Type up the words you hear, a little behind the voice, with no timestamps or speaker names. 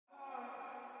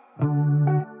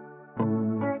Welcome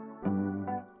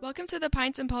to the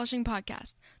Pints and Polishing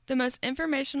Podcast, the most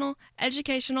informational,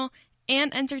 educational,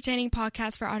 and entertaining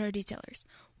podcast for auto detailers.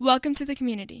 Welcome to the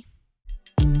community.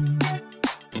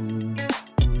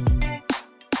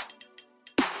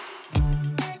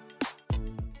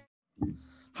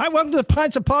 Hi, welcome to the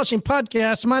Pints and Polishing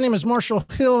Podcast. My name is Marshall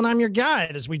Hill, and I'm your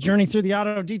guide as we journey through the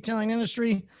auto detailing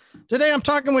industry. Today, I'm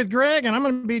talking with Greg, and I'm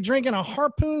going to be drinking a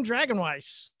Harpoon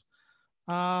Dragonweiss.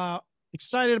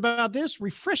 Excited about this.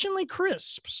 Refreshingly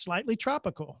crisp, slightly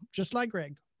tropical, just like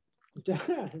Greg.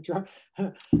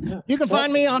 You can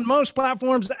find me on most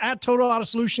platforms at Total Auto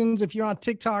Solutions. If you're on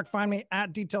TikTok, find me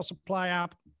at Detail Supply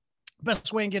App.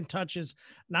 Best way to get in touch is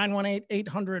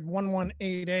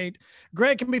 918-800-1188.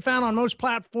 Greg can be found on most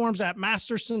platforms at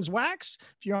Masterson's Wax.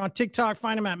 If you're on TikTok,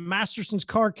 find him at Masterson's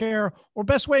Car Care. Or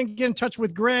best way to get in touch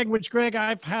with Greg, which Greg,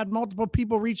 I've had multiple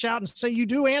people reach out and say you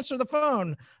do answer the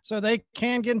phone, so they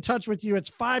can get in touch with you. It's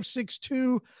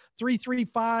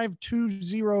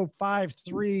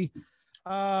 562-335-2053.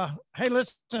 Hey,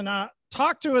 listen,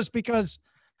 talk to us because,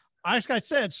 like I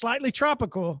said, slightly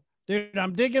tropical. Dude,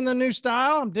 I'm digging the new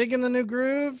style. I'm digging the new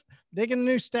groove, digging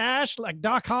the new stash, like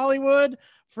Doc Hollywood,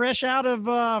 fresh out of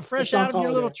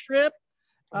your little trip.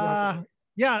 I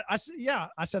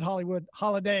said Hollywood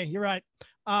holiday. You're right.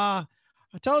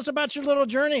 Tell us about your little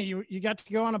journey. You got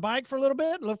to go on a bike for a little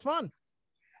bit. It looked fun.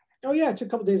 Oh yeah, I took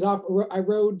a couple of days off. I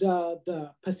rode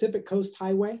the Pacific Coast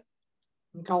Highway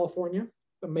in California.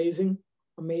 Amazing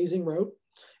road.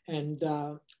 And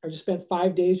I just spent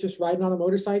 5 days just riding on a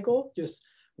motorcycle, just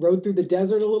rode through the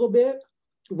desert a little bit.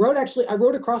 I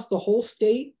rode across the whole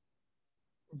state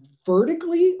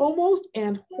vertically almost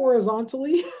and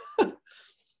horizontally.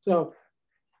 So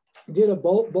did a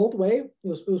both way. It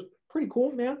was pretty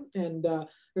cool, man. And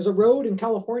there's a road in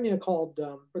California called,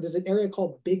 or there's an area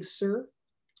called Big Sur.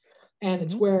 And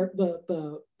it's where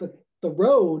the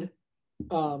road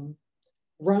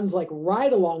runs like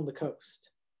right along the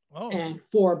coast. Oh. And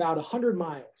for about 100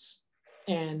 miles.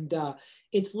 And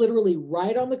it's literally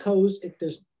right on the coast.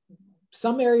 There's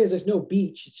some areas there's no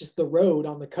beach. It's just the road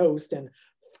on the coast and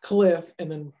cliff and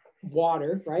then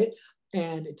water, right?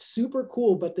 And it's super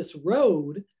cool. But this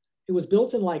road, it was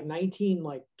built in like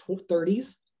 30s.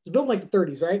 It's built in like the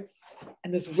 30s, right?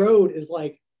 And this road is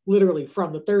like literally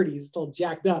from the 30s. It's all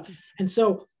jacked up. And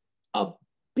so a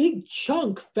big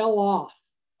chunk fell off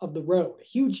of the road, a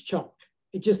huge chunk.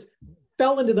 It just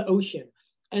fell into the ocean.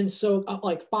 And so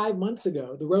like 5 months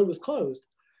ago, the road was closed.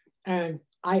 And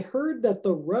I heard that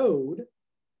the road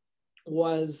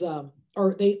was, a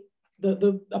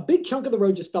big chunk of the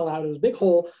road just fell out. It was a big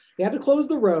hole. They had to close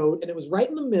the road and it was right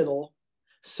in the middle.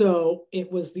 So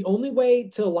it was the only way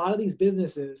to a lot of these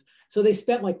businesses. So they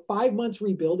spent like 5 months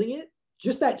rebuilding it,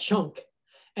 just that chunk.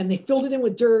 And they filled it in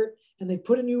with dirt and they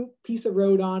put a new piece of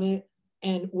road on it.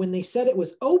 And when they said it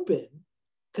was open,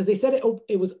 because they said it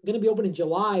was going to be open in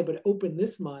July, but it opened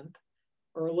this month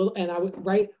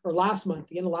last month,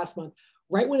 the end of last month,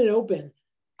 right when it opened,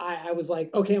 I was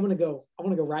like, okay, I'm going to go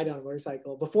ride on a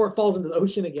motorcycle before it falls into the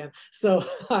ocean again. So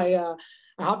I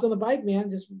hopped on the bike, man,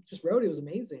 just rode. It was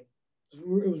amazing.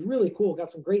 It was really cool. Got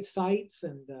some great sights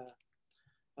and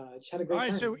just had a great time.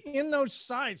 All right. So in those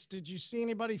sites, did you see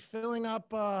anybody filling up,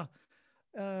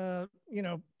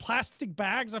 plastic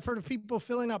bags? I've heard of people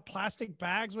filling up plastic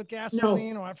bags with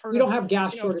gasoline. No, or I've heard we don't have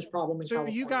gas shortage problem in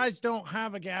California. You guys don't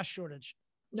have a gas shortage.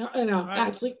 No, right?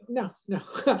 Actually, no.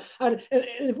 and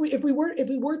if we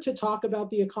were to talk about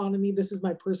the economy, this is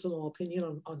my personal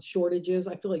opinion on shortages.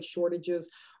 I feel like shortages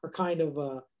are kind of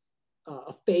a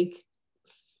fake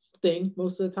thing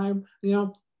most of the time.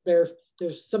 There's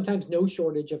sometimes no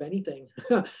shortage of anything.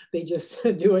 They just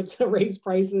do it to raise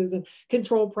prices and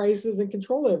control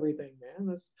everything,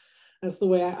 man. That's the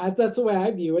way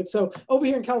I view it. So over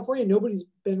here in California, nobody's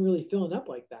been really filling up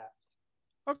like that.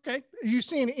 Okay. Are you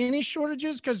seeing any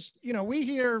shortages? Because, we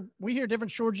hear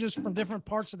different shortages from different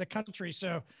parts of the country.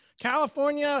 So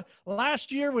California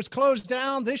last year was closed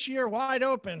down, this year wide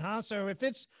open, huh? So if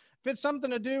it's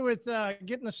something to do with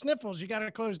getting the sniffles, you got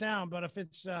to close down. But if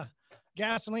it's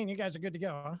gasoline, you guys are good to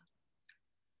go, huh?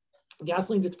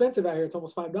 Gasoline's expensive out here. It's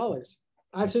almost $5.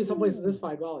 Actually, some places it's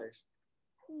 $5.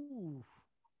 Ooh.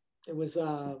 It was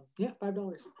 $5.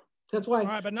 That's why. All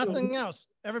right, but nothing else.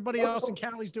 Everybody else in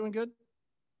Cali's doing good.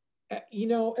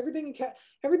 Everything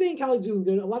in Cali is doing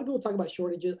good. A lot of people talk about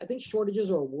shortages. I think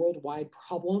shortages are a worldwide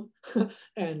problem,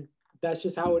 and that's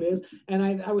just how it is. And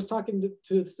I was talking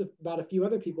to about a few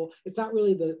other people. It's not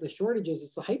really the shortages;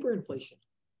 it's the hyperinflation.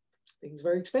 Things are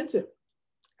very expensive,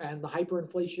 and the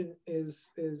hyperinflation is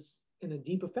in a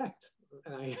deep effect.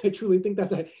 And I truly think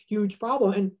that's a huge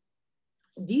problem. And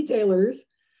detailers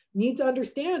need to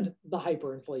understand the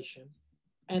hyperinflation,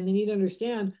 and they need to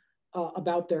understand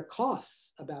about their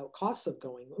costs, about costs of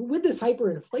going with this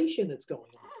hyperinflation that's going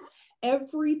on.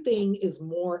 Everything is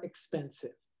more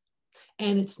expensive,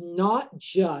 and it's not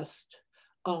just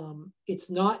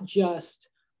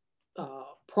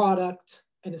product,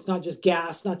 and it's not just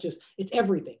gas, it's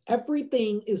everything.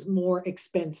 Everything is more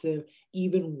expensive,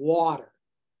 even water.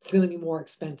 It's going to be more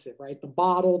expensive, right? The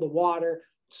bottle, the water,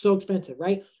 so expensive,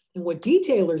 right? And what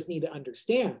detailers need to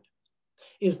understand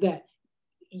is that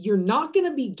you're not going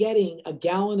to be getting a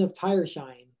gallon of Tire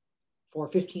Shine for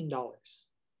 $15.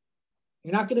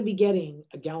 You're not going to be getting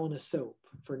a gallon of soap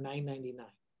for $9.99.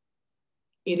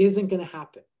 It isn't going to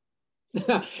happen.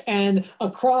 And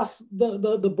across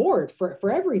the board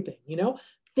for everything,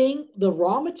 the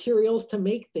raw materials to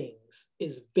make things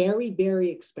is very, very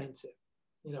expensive,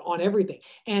 on everything.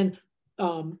 And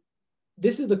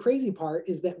this is the crazy part,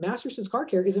 is that Masterson's Car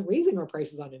Care isn't raising our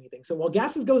prices on anything. So while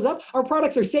gases goes up, our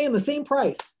products are staying the same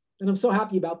price. And I'm so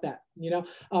happy about that.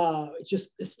 It's just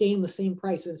staying the same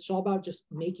price. And it's all about just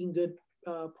making good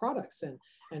products and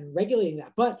regulating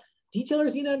that. But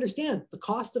detailers need to understand the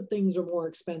cost of things are more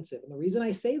expensive. And the reason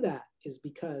I say that is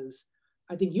because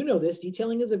I think this,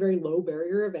 detailing is a very low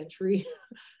barrier of entry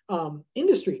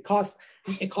industry.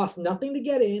 It costs nothing to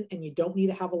get in, and you don't need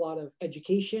to have a lot of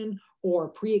education or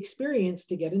pre-experience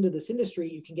to get into this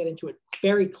industry. You can get into it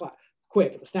very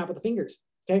quick at the snap of the fingers,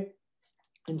 okay?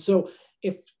 And so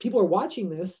if people are watching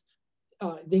this,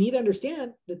 they need to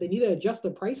understand that they need to adjust the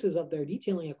prices of their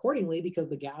detailing accordingly, because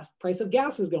the price of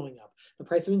gas is going up. The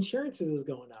price of insurances is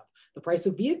going up. The price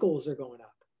of vehicles are going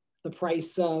up. The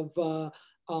price of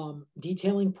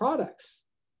detailing products,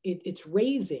 it's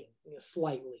raising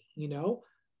slightly,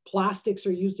 Plastics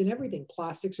are used in everything.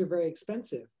 Plastics are very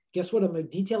expensive. Guess what? I'm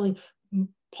detailing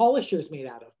polishers made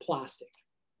out of plastic.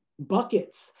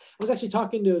 Buckets. I was actually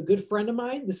talking to a good friend of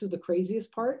mine. This is the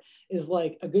craziest part, is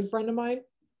like a good friend of mine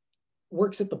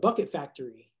works at the bucket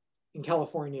factory in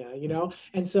California,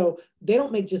 and so they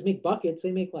don't just make buckets.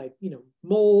 They make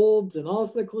molds and all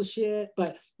this other cool shit.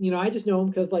 But, I just know him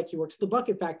because he works at the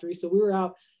bucket factory. So we were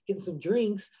out getting some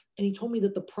drinks, and he told me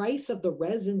that the price of the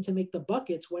resin to make the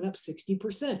buckets went up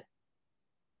 60%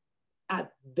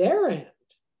 at their end.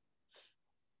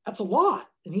 That's a lot.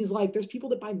 And he's like, there's people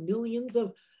that buy millions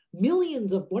of,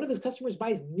 one of his customers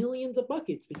buys millions of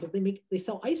buckets because they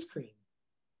sell ice cream.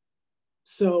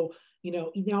 So,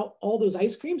 now all those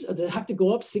ice creams, they have to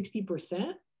go up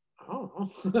 60%. I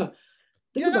don't know.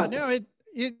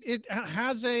 It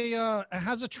has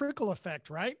a trickle effect,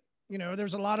 right?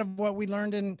 There's a lot of what we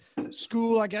learned in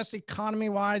school, I guess, economy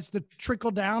wise, the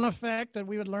trickle down effect that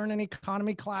we would learn in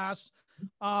economy class.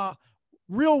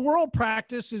 Real world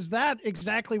practice is that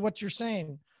exactly what you're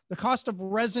saying. The cost of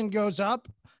resin goes up.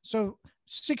 So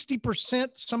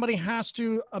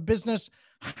 60%, a business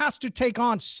has to take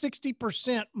on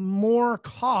 60% more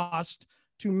cost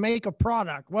to make a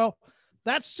product. Well,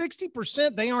 that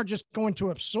 60%, they aren't just going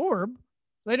to absorb.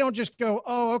 They don't just go,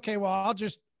 oh, okay, well,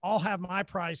 I'll have my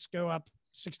price go up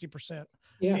 60%.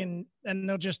 Yeah. And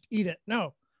they'll just eat it.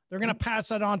 No, they're going to pass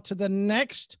that on to the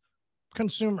next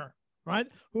consumer, right?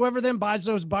 Whoever then buys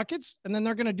those buckets, and then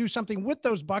they're going to do something with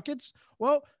those buckets.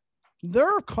 Well,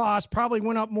 their cost probably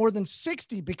went up more than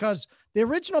 60 because the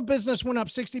original business went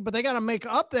up 60, but they got to make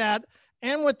up that.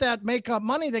 And with that makeup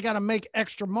money, they got to make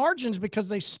extra margins because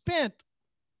they spent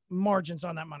margins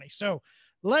on that money. So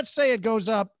let's say it goes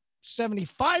up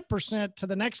 75% to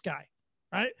the next guy,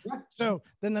 right? Yeah. So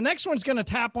then the next one's going to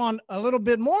tap on a little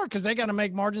bit more because they got to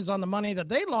make margins on the money that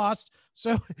they lost.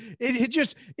 So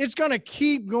it's going to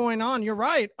keep going on. You're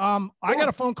right. I got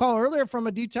a phone call earlier from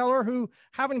a detailer who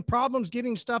having problems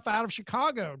getting stuff out of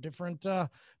Chicago. Different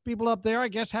people up there, I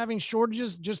guess, having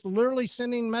shortages, just literally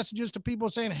sending messages to people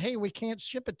saying, hey, we can't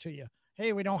ship it to you.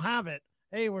 Hey, we don't have it.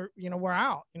 Hey, we're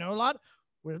out. A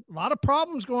lot of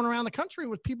problems going around the country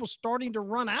with people starting to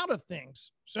run out of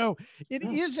things. So it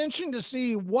is interesting to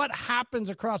see what happens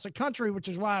across the country, which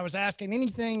is why I was asking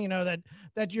anything,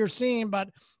 that you're seeing, but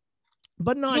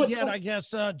not yet, I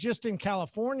guess, just in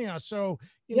California. So,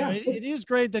 it is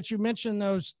great that you mentioned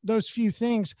those few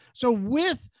things. So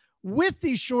with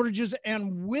these shortages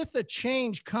and with a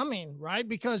change coming, right?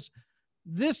 Because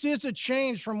this is a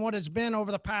change from what it's been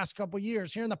over the past couple of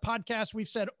years. Here in the podcast, we've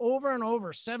said over and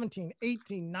over, 17,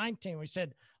 18, 19, we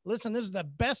said, listen, this is the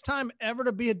best time ever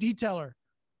to be a detailer.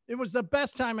 It was the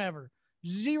best time ever.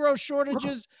 Zero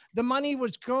shortages. The money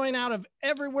was going out of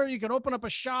everywhere. You could open up a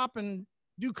shop and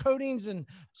do coatings and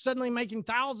suddenly making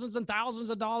thousands and thousands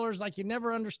of dollars like you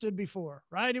never understood before,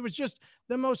 right? It was just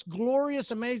the most glorious,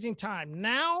 amazing time.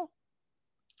 Now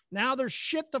Now there's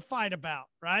shit to fight about,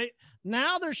 right?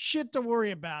 Now there's shit to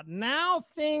worry about. Now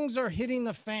things are hitting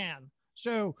the fan.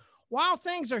 So while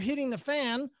things are hitting the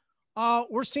fan,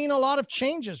 we're seeing a lot of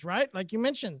changes, right? Like you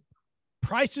mentioned,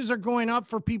 prices are going up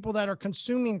for people that are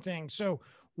consuming things. So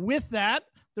with that,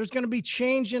 there's going to be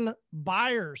change in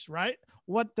buyers, right?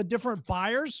 What the different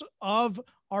buyers of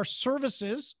our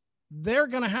services, they're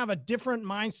going to have a different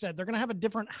mindset. They're going to have a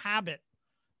different habit.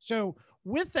 So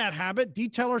with that habit,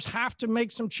 detailers have to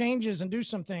make some changes and do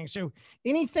some things. So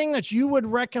anything that you would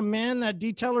recommend that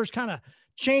detailers kind of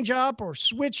change up or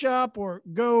switch up or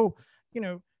go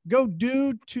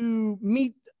do to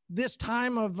meet this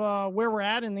time of where we're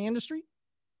at in the industry?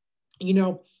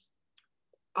 Even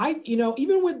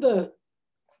with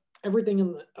everything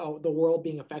in the world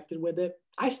being affected with it,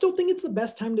 I still think it's the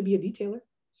best time to be a detailer.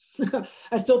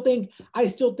 I still think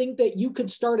that you could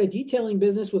start a detailing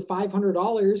business with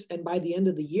 $500, and by the end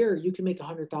of the year, you can make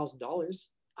 $100,000.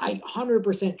 I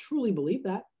 100% truly believe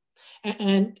that.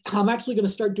 And I'm actually going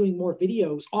to start doing more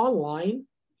videos online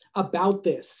about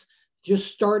this,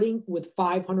 just starting with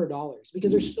 $500,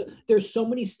 because there's so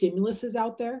many stimuluses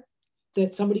out there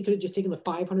that somebody could have just taken the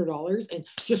 $500 and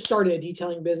just started a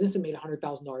detailing business and made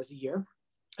 $100,000 a year.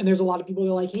 And there's a lot of people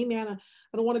that are like, hey man,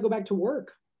 I don't want to go back to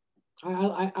work. They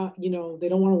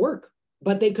don't want to work,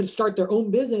 but they could start their own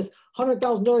business,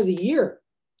 $100,000 a year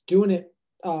doing it.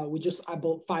 I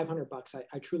bought $500.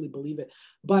 I truly believe it.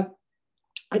 But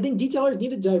I think detailers need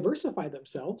to diversify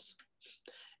themselves,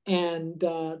 and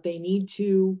they need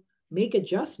to make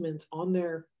adjustments on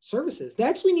their services. They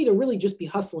actually need to really just be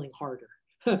hustling harder.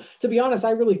 To be honest,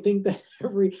 I really think that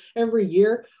every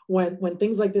year when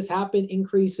things like this happen,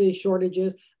 increases,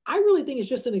 shortages, I really think it's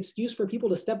just an excuse for people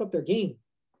to step up their game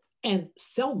and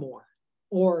sell more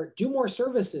or do more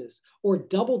services or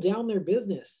double down their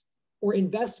business or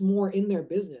invest more in their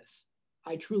business.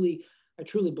 I truly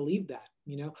believe that,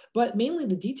 but mainly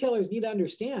the detailers need to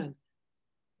understand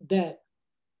that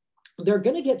they're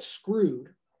going to get screwed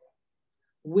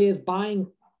with buying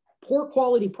poor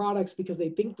quality products because they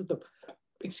think that the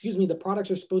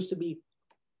products are supposed to be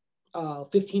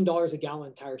 $15 a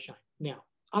gallon tire shine. Now,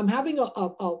 I'm having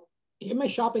in my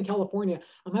shop in California,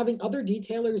 I'm having other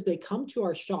detailers, they come to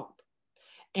our shop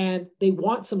and they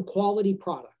want some quality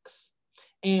products.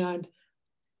 And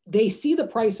they see the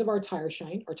price of our tire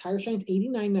shine. Our tire shine's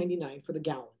 $89.99 for the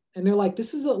gallon. And they're like,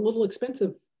 this is a little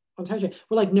expensive on tire shine.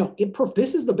 We're like, no,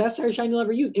 this is the best tire shine you'll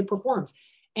ever use. It performs.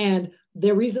 And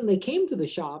the reason they came to the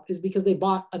shop is because they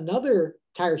bought another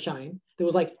tire shine that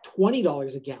was like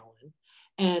 $20 a gallon.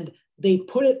 And they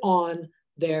put it on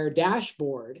their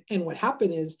dashboard. And what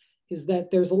happened is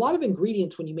that there's a lot of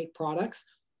ingredients when you make products.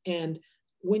 And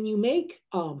when you make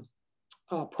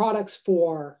products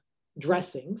for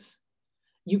dressings,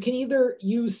 you can either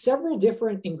use several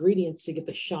different ingredients to get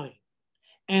the shine.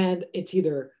 And it's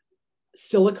either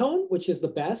silicone, which is the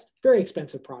best, very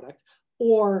expensive product,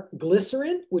 or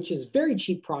glycerin, which is very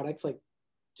cheap products,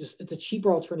 it's a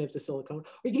cheaper alternative to silicone. Or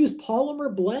you can use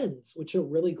polymer blends, which are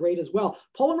really great as well.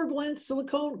 Polymer blends,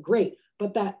 silicone, great.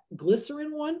 But that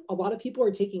glycerin one, a lot of people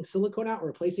are taking silicone out and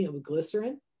replacing it with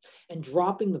glycerin and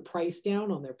dropping the price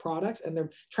down on their products. And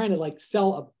they're trying to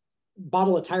sell a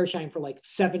bottle of tire shine for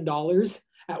 $7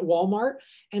 at Walmart.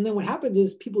 And then what happens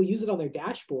is people use it on their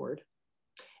dashboard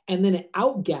and then it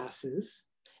outgasses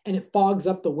and it fogs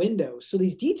up the windows. So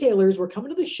these detailers were coming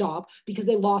to the shop because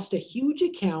they lost a huge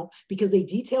account because they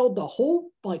detailed the whole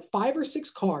 5 or 6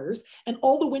 cars and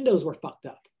all the windows were fucked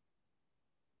up.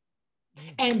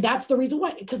 And that's the reason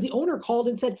why, because the owner called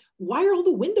and said, why are all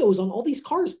the windows on all these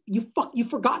cars? You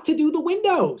forgot to do the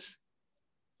windows,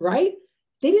 right?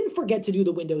 They didn't forget to do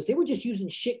the windows. They were just using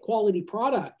shit quality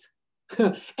product.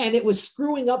 And it was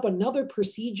screwing up another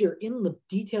procedure in the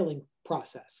detailing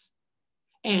process.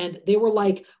 And they were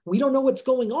like, we don't know what's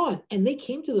going on. And they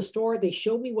came to the store, they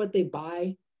showed me what they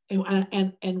buy.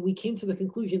 And we came to the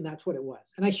conclusion that's what it was.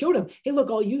 And I showed them, hey, look,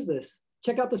 I'll use this.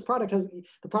 Check out this product.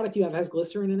 The product you have has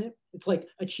glycerin in it. It's like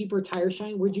a cheaper tire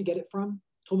shine. Where'd you get it from?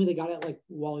 Told me they got it at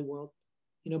Wally World.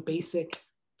 Basic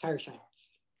tire shine.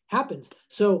 Happens.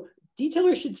 So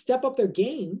detailers should step up their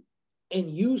game and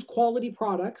use quality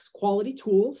products, quality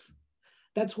tools.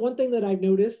 That's one thing that I've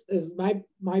noticed is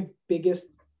my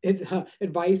biggest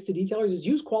advice to detailers is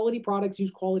use quality products,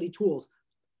 use quality tools.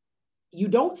 You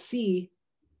don't see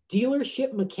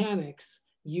dealership mechanics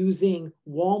using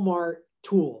Walmart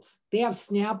tools. They have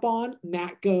Snap-on,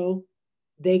 Matco.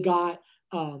 They got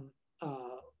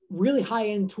really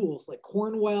high-end tools like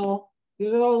Cornwell.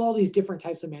 There's all these different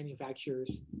types of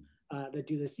manufacturers that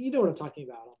do this. You know what I'm talking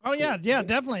about. Oh yeah,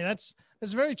 definitely. That's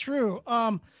very true.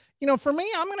 For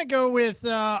me, I'm going to go with,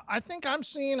 I think I'm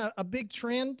seeing a big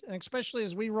trend, and especially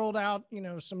as we rolled out,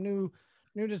 some new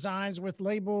designs with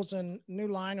labels and new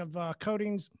line of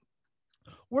coatings.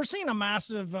 We're seeing a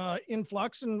massive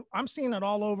influx, and I'm seeing it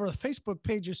all over the Facebook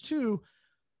pages too.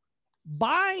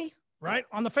 Right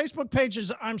on the Facebook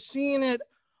pages, I'm seeing it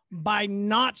by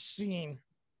not seeing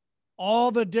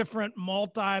all the different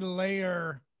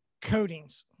multi-layer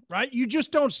coatings, right? You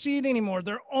just don't see it anymore.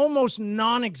 They're almost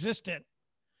non-existent.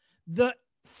 The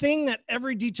thing that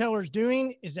every detailer is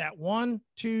doing is that 1,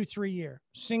 2, 3 year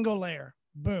single layer,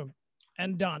 boom,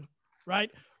 and done,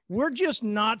 right? We're just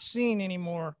not seeing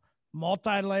anymore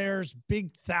multi-layers,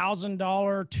 big $1,000,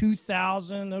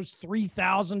 $2,000, those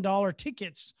 $3,000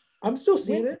 tickets. I'm still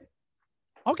seeing it.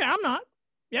 Okay, I'm not.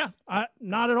 Yeah,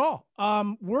 not at all.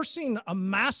 We're seeing a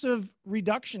massive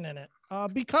reduction in it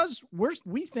because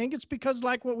we think it's because,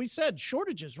 like what we said,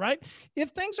 shortages, right? If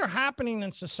things are happening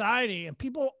in society and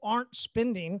people aren't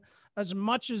spending as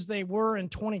much as they were in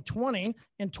 2020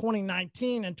 and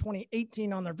 2019 and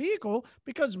 2018 on their vehicle,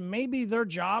 because maybe their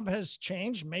job has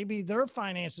changed, maybe their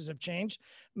finances have changed,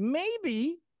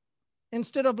 maybe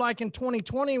instead of like in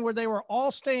 2020 where they were all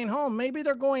staying home, maybe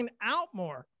they're going out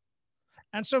more.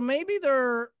 And so maybe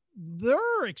their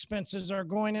expenses are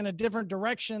going in a different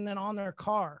direction than on their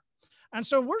car. And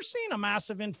so we're seeing a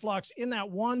massive influx in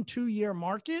that 1-2 year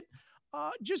market.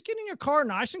 Just getting your car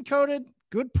nice and coated,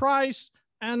 good price,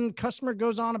 and customer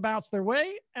goes on about their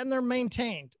way and they're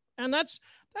maintained. And that's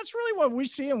really what we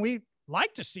see and we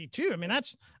like to see too. I mean,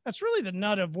 that's really the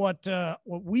nut of what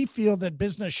we feel that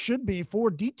business should be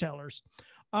for detailers.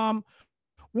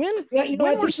 That's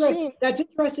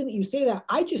interesting that you say that.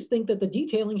 I just think that the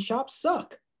detailing shops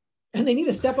suck and they need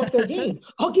to step up their game.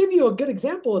 I'll give you a good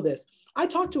example of this. I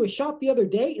talked to a shop the other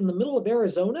day in the middle of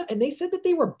Arizona, and they said that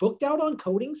they were booked out on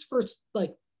coatings for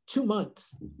like 2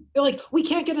 months. They're like, we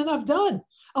can't get enough done.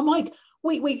 I'm like,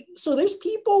 wait. So there's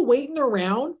people waiting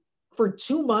around for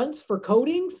 2 months for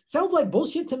coatings? Sounds like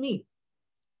bullshit to me.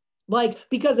 Like,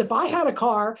 because if I had a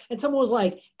car and someone was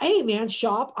like, hey man,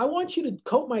 shop, I want you to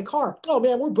coat my car. Oh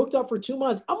man, we're booked up for 2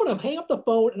 months. I'm going to hang up the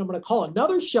phone and I'm going to call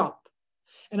another shop.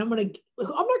 And I'm not going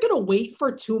to wait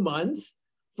for 2 months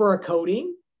for a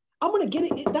coating. I'm going to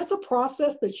get it. That's a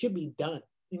process that should be done.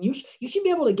 And you should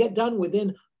be able to get done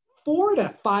within 4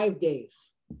 to 5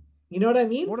 days. You know what I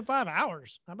mean? 4 to 5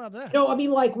 hours. How about that? No, I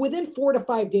mean, like within 4 to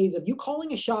 5 days of you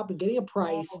calling a shop and getting a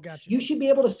price, you should be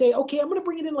able to say, okay, I'm going to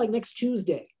bring it in like next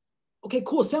Tuesday. Okay,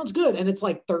 cool. Sounds good. And it's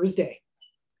like Thursday,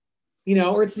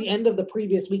 or it's the end of the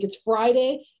previous week. It's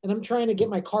Friday and I'm trying to get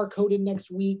my car coated next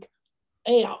week.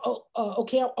 Hey,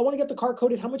 okay. I want to get the car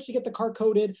coated. How much to get the car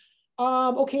coated?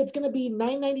 Okay. It's going to be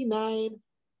 $9.99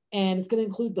 and it's going to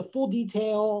include the full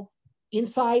detail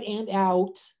inside and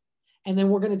out. And then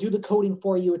we're going to do the coating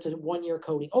for you. It's a 1 year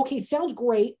coating. Okay. Sounds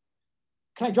great.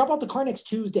 Can I drop off the car next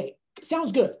Tuesday?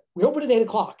 Sounds good. We open at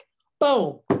 8:00.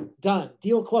 Boom. Done.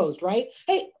 Deal closed, right?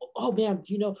 Hey, oh man,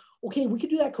 okay, we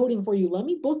could do that coating for you. Let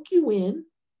me book you in,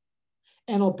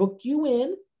 and I'll book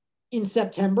you in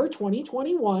September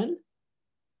 2021.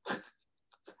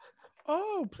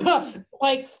 Oh,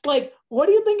 like, what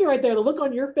are you thinking right there? The look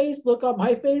on your face, look on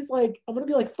my face, like, I'm going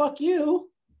to be like, fuck you.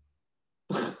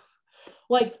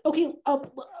 Like, okay,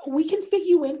 we can fit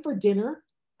you in for dinner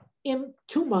in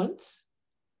 2 months.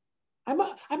 I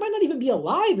might not even be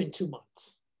alive in 2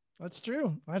 months. That's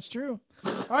true.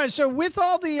 All right. So with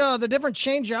all the different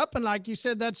change up, and like you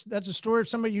said, that's a story of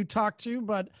somebody you talked to,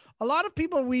 but a lot of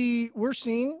people we're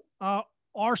seeing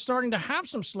are starting to have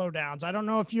some slowdowns. I don't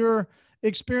know if you're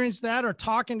experienced that or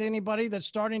talking to anybody that's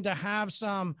starting to have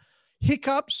some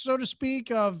hiccups, so to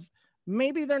speak, of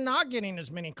maybe they're not getting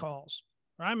as many calls,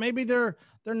 right? Maybe they're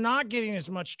not getting as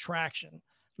much traction.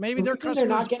 Maybe their customers, they're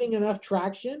not getting enough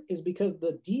traction is because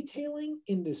the detailing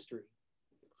industry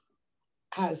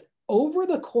has, over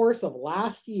the course of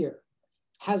last year,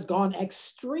 has gone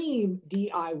extreme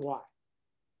DIY.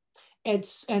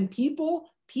 And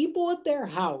people at their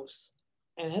house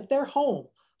and at their home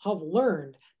have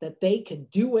learned that they can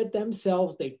do it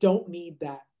themselves. They don't need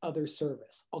that other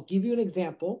service. I'll give you an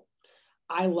example.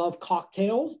 I love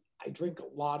cocktails. I drink a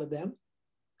lot of them.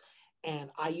 And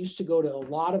I used to go to a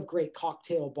lot of great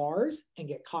cocktail bars and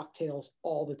get cocktails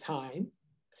all the time.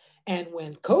 And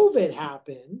when COVID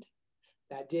happened,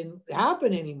 that didn't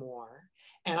happen anymore.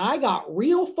 And I got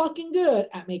real fucking good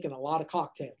at making a lot of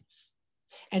cocktails.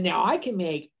 And now I can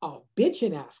make a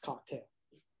bitchin' ass cocktail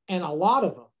and a lot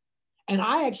of them. And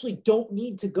I actually don't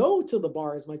need to go to the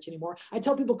bar as much anymore. I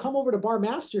tell people, come over to Bar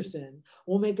Masterson.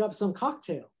 We'll make up some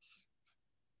cocktails.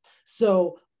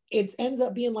 So it ends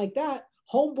up being like that.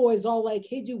 Homeboy's all like,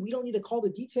 hey, dude, we don't need to call the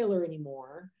detailer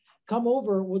anymore come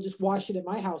over, we'll just wash it at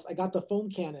my house. I got the foam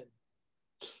cannon.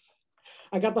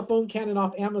 I got the foam cannon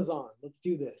off Amazon. Let's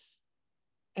do this.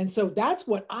 And so that's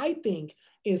what I think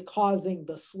is causing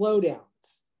the slowdowns.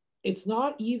 It's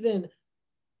not even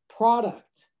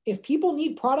product. If people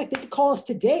need product, they can call us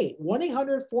today,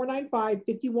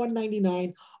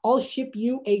 1-800-495-5199. I'll ship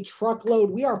you a truckload.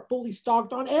 We are fully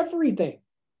stocked on everything.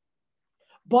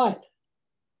 But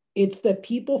it's that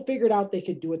people figured out they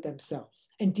could do it themselves.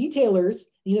 And detailers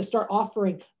need to start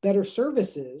offering better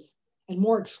services and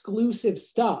more exclusive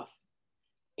stuff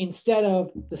instead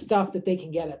of the stuff that they can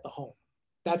get at the home.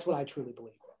 That's what I truly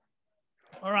believe.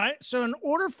 All right. So in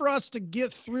order for us to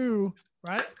get through,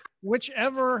 right,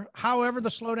 however the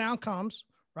slowdown comes,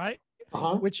 right,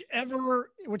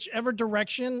 whichever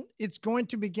direction, it's going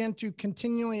to begin to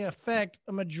continually affect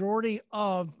a majority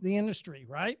of the industry,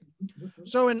 right? Mm-hmm.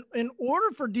 So in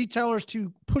order for detailers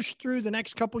to push through the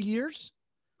next couple of years,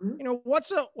 you know,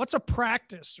 what's a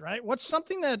practice, right? What's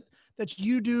something that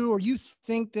you do or you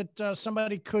think that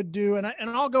somebody could do? And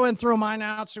I'll go ahead and throw mine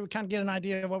out so we kind of get an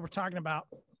idea of what we're talking about.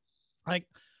 Like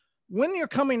when you're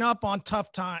coming up on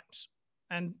tough times,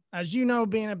 and as you know,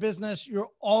 being a business, you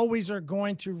always are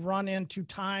going to run into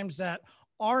times that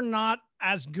are not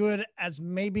as good as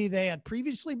maybe they had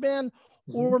previously been,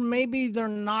 or maybe they're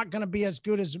not going to be as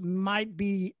good as might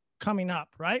be coming up,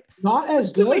 right? Not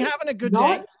as good. Having a good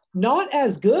day. Not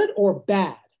as good or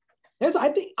bad. I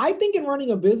think in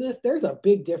running a business, there's a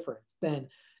big difference than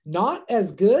not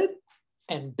as good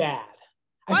and bad.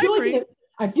 I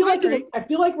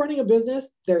feel like running a business,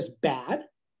 there's bad,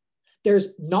 there's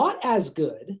not as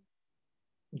good,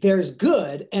 there's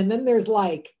good, and then there's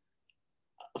like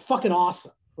fucking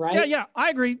awesome, right? Yeah, I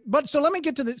agree. But so let me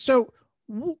get to the, so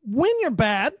when you're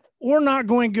bad or not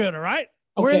going good, all right?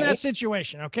 Okay. We're in that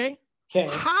situation, okay? Okay.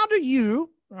 How do you,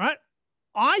 all right?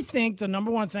 I think the number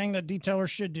one thing that detailers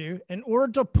should do in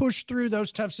order to push through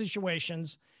those tough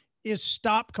situations is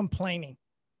stop complaining.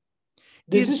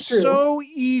 It's so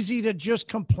easy to just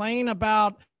complain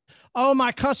about, oh,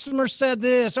 my customer said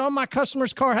this. Oh, my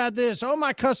customer's car had this. Oh,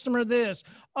 my customer this.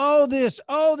 Oh, this.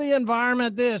 Oh, the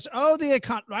environment this. Oh, the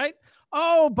economy, right?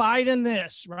 Oh, Biden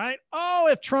this, right? Oh,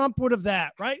 if Trump would have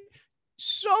that, right?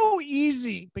 So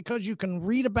easy because you can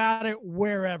read about it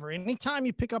wherever. Anytime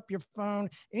you pick up your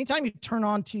phone, anytime you turn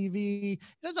on TV, it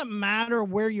doesn't matter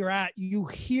where you're at. You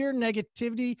hear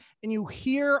negativity and you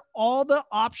hear all the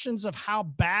options of how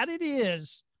bad it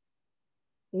is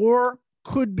or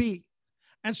could be.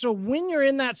 And so when you're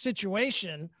in that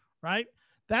situation, right,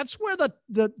 that's where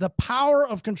the power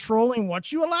of controlling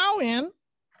what you allow in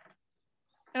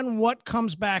and what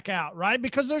comes back out, right?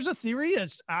 Because there's a theory,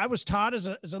 as I was taught as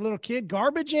a little kid,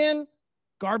 garbage in,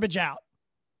 garbage out,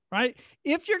 right?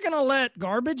 If you're going to let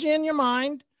garbage in your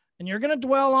mind and you're going to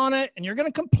dwell on it and you're going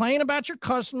to complain about your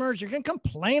customers, you're going to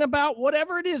complain about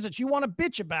whatever it is that you want to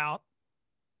bitch about,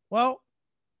 well,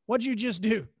 what'd you just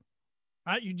do?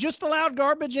 Right? You just allowed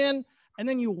garbage in and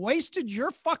then you wasted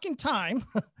your fucking time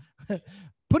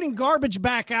putting garbage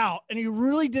back out and you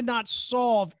really did not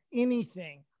solve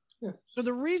anything. Yeah. So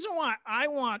the reason why I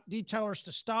want detailers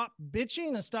to stop bitching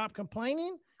and stop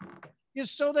complaining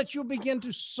is so that you'll begin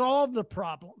to solve the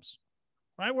problems,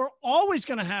 right? We're always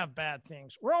going to have bad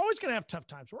things. We're always going to have tough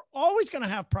times. We're always going to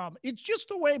have problems. It's just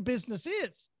the way business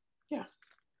is. Yeah.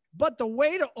 But the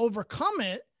way to overcome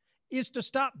it is to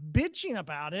stop bitching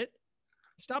about it,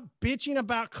 stop bitching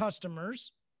about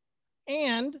customers,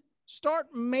 and start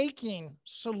making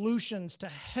solutions to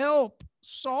help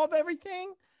solve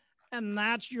everything. And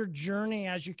that's your journey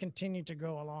as you continue to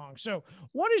go along. So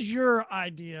what is your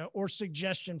idea or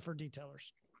suggestion for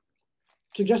detailers?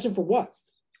 Suggestion for what?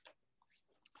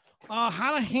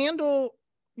 How to handle,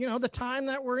 the time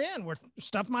that we're in where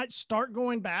stuff might start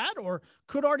going bad or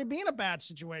could already be in a bad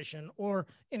situation or,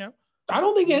 I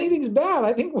don't think anything's bad.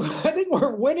 I think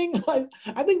we're winning.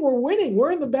 I think we're winning.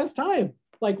 We're in the best time.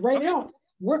 Like right now,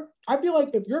 I feel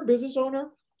like if you're a business owner,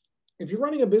 if you're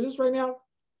running a business right now,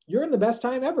 you're in the best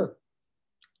time ever.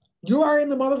 You are in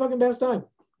the motherfucking best time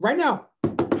right now.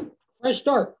 Fresh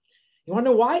start. You want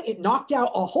to know why? It knocked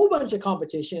out a whole bunch of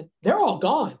competition. They're all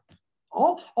gone.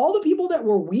 All the people that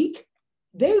were weak,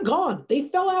 they're gone. They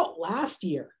fell out last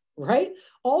year, right?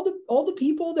 All the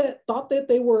people that thought that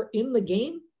they were in the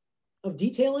game of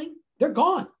detailing, they're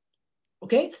gone.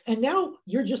 Okay. And now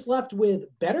you're just left with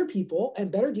better people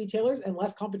and better detailers and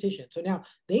less competition. So now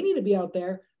they need to be out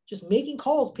there just making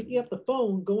calls, picking up the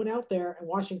phone, going out there and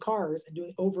washing cars and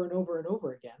doing over and over and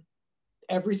over again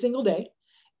every single day.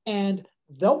 And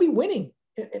they'll be winning.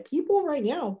 People right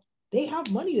now, they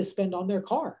have money to spend on their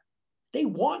car. They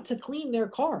want to clean their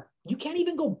car. You can't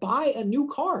even go buy a new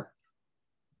car.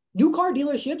 New car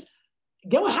dealerships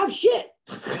don't have shit.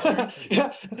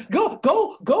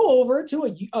 Go over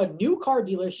to a new car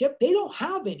dealership. They don't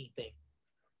have anything.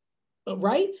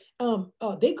 Right?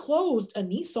 They closed a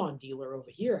Nissan dealer over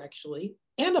here, actually,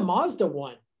 and a Mazda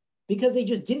one, because they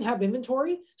just didn't have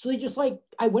inventory. So they just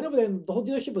I went over there and the whole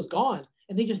dealership was gone.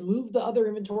 And they just moved the other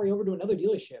inventory over to another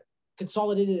dealership,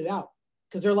 consolidated it out.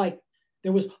 Because they're like,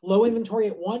 there was low inventory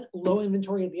at one, low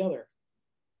inventory at the other.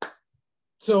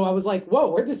 So I was like,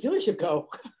 whoa, where'd this dealership go?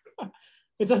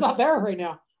 It's just not there right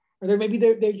now. Or maybe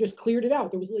they just cleared it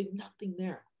out. There was like nothing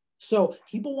there. So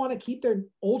people want to keep their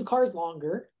old cars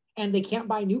longer, and they can't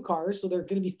buy new cars. So they're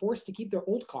going to be forced to keep their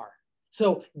old car.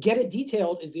 So get it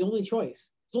detailed is the only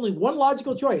choice. It's only one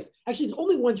logical choice. Actually, it's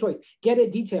only one choice. Get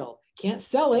it detailed. Can't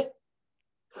sell it.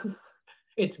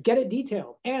 It's get it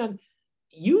detailed. And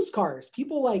used cars,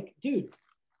 people dude,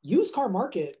 used car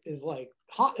market is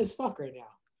hot as fuck right now.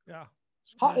 Yeah.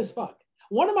 Hot as fuck.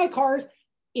 One of my cars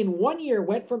in 1 year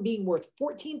went from being worth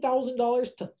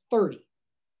 $14,000 to $30,000.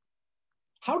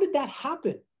 How did that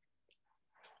happen?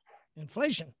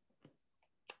 Inflation.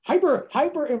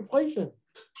 Hyper inflation.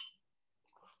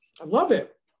 I love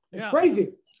it. It's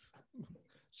crazy.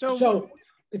 So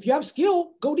if you have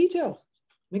skill, go detail.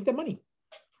 Make that money.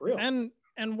 For real.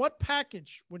 And what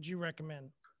package would you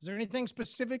recommend? Is there anything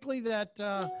specifically that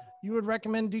you would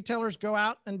recommend detailers go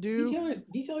out and do?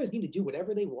 Detailers need to do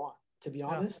whatever they want, to be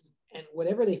honest, and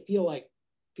whatever they feel like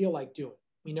doing.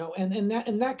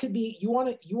 And that could be, you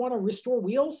want to restore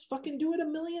wheels, fucking do it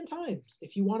 1,000,000 times.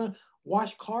 If you want to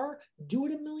wash car, do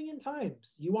it 1,000,000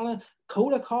 times. You want to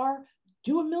coat a car,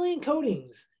 do 1,000,000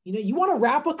 coatings. You want to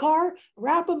wrap a car,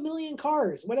 wrap 1,000,000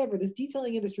 cars, whatever. This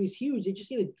detailing industry is huge. They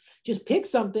just need to just pick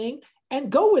something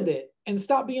and go with it, and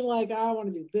stop being like, I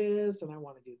want to do this and I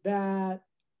want to do that.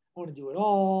 I want to do it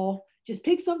all. Just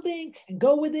pick something and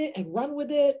go with it and run with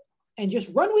it, and just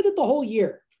run with it the whole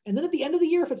year. And then at the end of the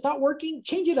year, if it's not working,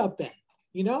 change it up then,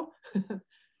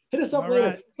 hit us up later.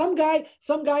 Right. Some guy,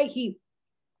 he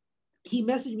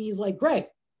messaged me. He's like, Greg,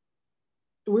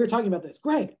 we were talking about this.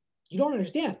 Greg, you don't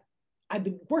understand. I've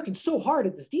been working so hard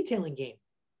at this detailing game.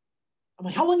 I'm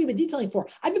like, how long have you been detailing for?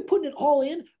 I've been putting it all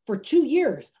in for 2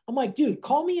 years. I'm like, dude,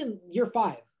 call me in year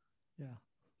 5. Yeah.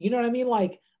 You know what I mean?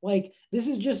 Like this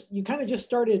is just, you kind of just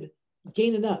started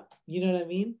gaining up. You know what I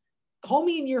mean? Call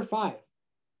me in year 5.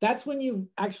 That's when you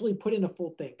actually put in a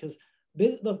full thing. Because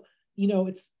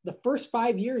it's the first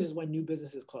 5 years is when new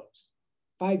businesses close.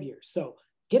 5 years. So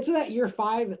get to that year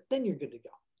 5, then you're good to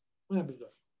go. That'd be good.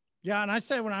 Yeah. And I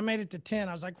said, when I made it to 10,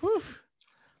 I was like, whew,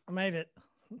 I made it.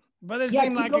 But it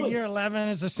seemed like a year 11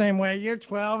 is the same way. Year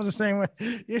 12 is the same way.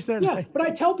 Year 13. Yeah, but I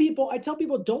tell people,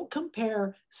 don't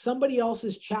compare somebody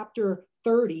else's chapter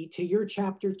 30 to your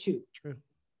chapter 2. True.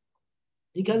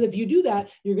 Because if you do that,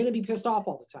 you're going to be pissed off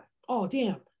all the time. Oh,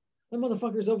 damn, the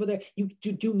motherfucker's over there. You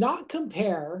do not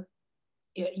compare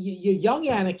your young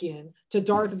Anakin to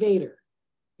Darth Vader.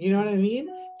 You know what I mean?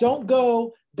 Don't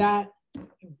go that,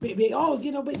 but young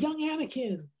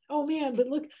Anakin. Oh man, but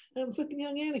look, I'm fucking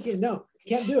young Anakin. No,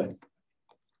 can't do it.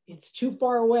 It's too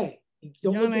far away.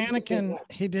 Young Anakin,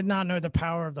 he did not know the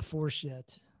power of the Force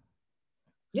yet.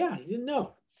 Yeah, he didn't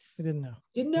know.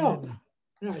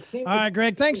 All right,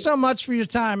 Greg, thanks so much for your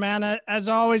time, man. As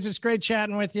always, it's great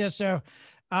chatting with you. So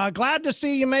glad to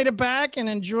see you made it back and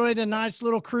enjoyed a nice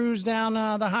little cruise down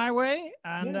the highway.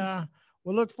 And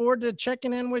we'll look forward to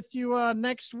checking in with you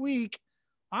next week.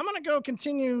 I'm going to go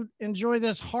continue enjoy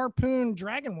this Harpoon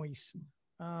Dragon Weiss.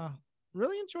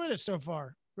 Really enjoyed it so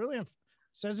far. Really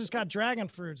says it's got dragon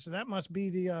fruit, so that must be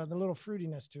the little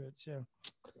fruitiness to it. So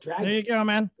there you go,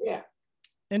 man. Yeah.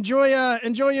 Enjoy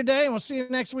your day, and we'll see you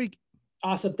next week.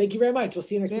 Awesome. Thank you very much. We'll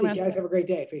see you next week, man. Guys. Have a great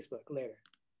day. Facebook later.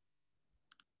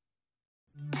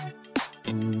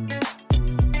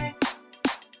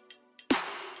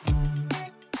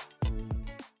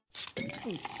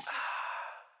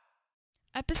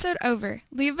 Episode over.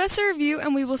 Leave us a review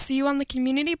and we will see you on the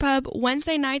Community Pub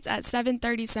Wednesday nights at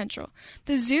 7:30 Central.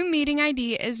 The Zoom meeting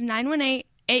ID is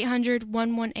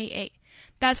 918-800-1188.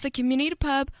 That's the Community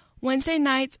Pub Wednesday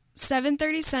nights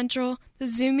 7:30 Central. The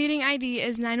Zoom meeting ID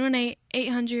is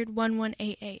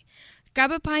 918-800-1188.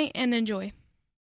 Grab a pint and enjoy.